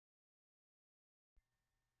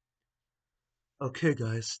Okay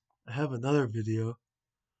guys, I have another video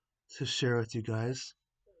to share with you guys.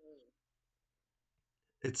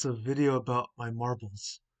 It's a video about my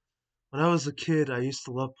marbles. When I was a kid, I used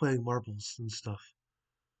to love playing marbles and stuff.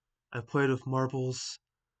 I played with marbles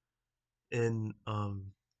in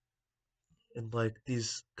like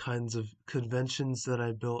these kinds of conventions that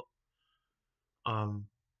I built. Um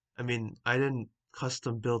I didn't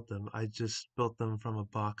custom build them. I just built them from a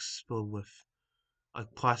box filled with like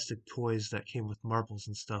plastic toys that came with marbles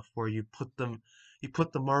and stuff where you put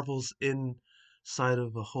the marbles inside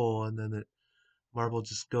of a hole and then it marble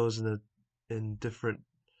just goes in different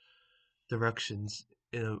directions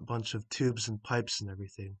in a bunch of tubes and pipes and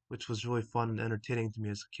everything, which was really fun and entertaining to me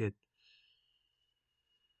as a kid.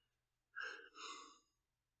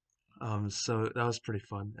 So that was pretty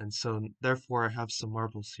fun, and so therefore I have some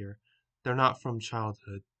marbles here. They're not from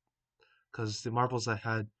childhood, because the marbles I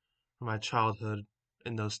had from my childhood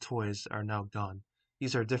in those toys are now gone.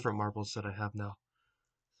 These are different marbles that I have now.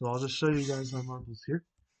 So I'll just show you guys my marbles here.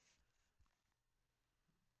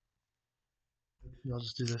 Actually, I'll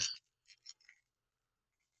just do this.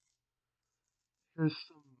 Here's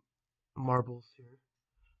some marbles here.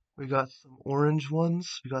 We got some orange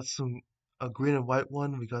ones. We got some a green and white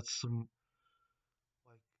one. We got some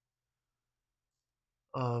like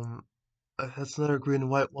that's another green and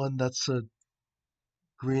white one. That's a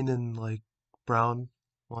green and like brown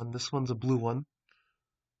one. This one's a blue one.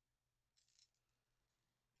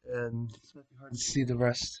 And it's might be hard to see the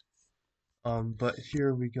rest. But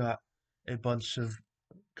here we got a bunch of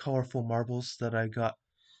colorful marbles that I got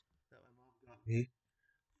that my mom got me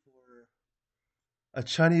for a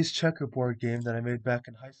Chinese checkerboard game that I made back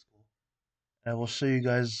in high school. And I will show you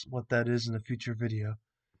guys what that is in a future video.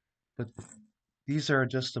 But these are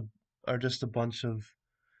just a bunch of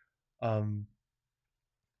um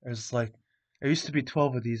there's like there used to be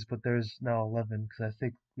 12 of these, but there's now 11 because I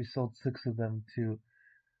think we sold 6 of them to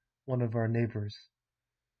one of our neighbors.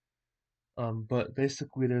 But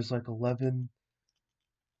basically there's like 11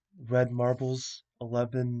 red marbles,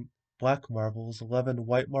 11 black marbles, 11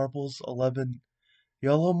 white marbles, 11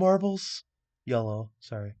 yellow marbles, yellow,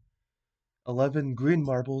 sorry, 11 green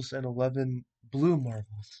marbles, and 11 blue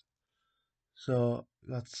marbles. So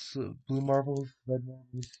that's blue marbles, red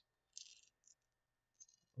marbles,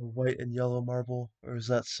 a white and yellow marble, or is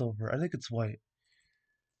that silver? I think it's white.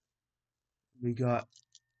 We got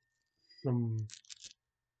some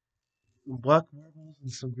black marbles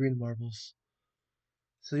and some green marbles.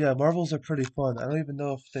 So yeah, marbles are pretty fun. I don't even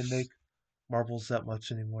know if they make marbles that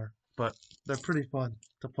much anymore, but they're pretty fun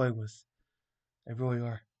to play with. They really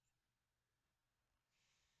are.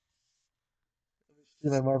 Let me see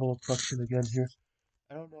my marble collection again here.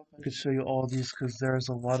 I don't know if I could show you all these because there's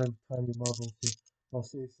a lot of tiny marbles here. I'll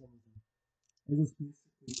show you some of them. I just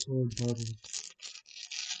basically colored marbles.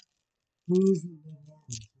 Who's in the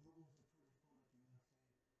marbles?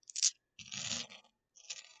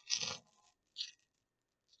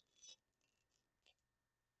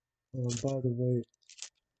 Oh, and by the way,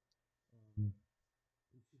 um,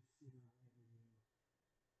 you should see my video.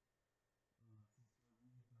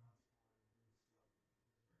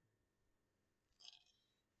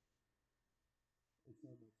 It's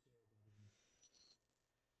on my channel, by the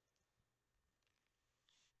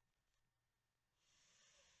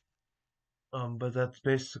way. But that's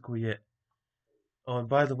basically it. Oh, and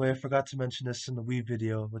by the way, I forgot to mention this in the Wii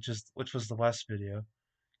video, which was the last video you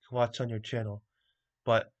can watch on your channel.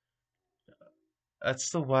 But that's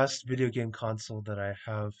the last video game console that I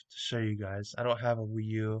have to show you guys. I don't have a Wii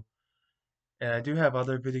U, and I do have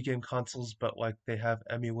other video game consoles, but like they have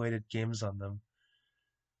emulated games on them.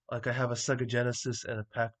 Like I have a Sega Genesis and a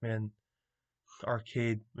Pac-Man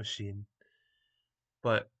arcade machine,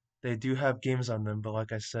 but they do have games on them. But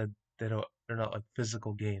like I said, they're not like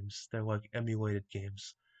physical games. They're like emulated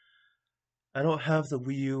games. I don't have the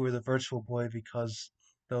Wii U or the Virtual Boy because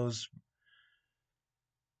those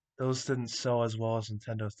those didn't sell as well as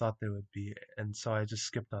Nintendo thought they would be, and so I just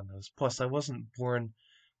skipped on those. Plus, I wasn't born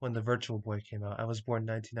when the Virtual Boy came out. I was born in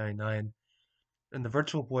 1999, and the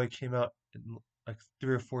Virtual Boy came out in like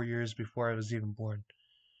 3 or 4 years before I was even born.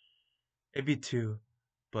 Maybe two,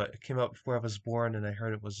 but it came out before I was born, and I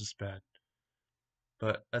heard it was just bad.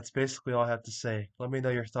 But that's basically all I have to say. Let me know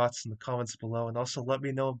your thoughts in the comments below, and also let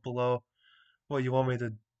me know below what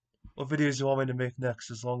videos you want me to make next,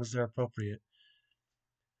 as long as they're appropriate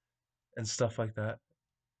and stuff like that.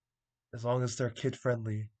 As long as they're kid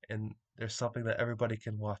friendly and there's something that everybody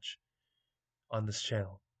can watch on this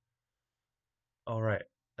channel. Alright,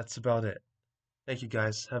 that's about it. Thank you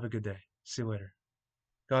guys. Have a good day. See you later.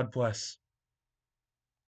 God bless.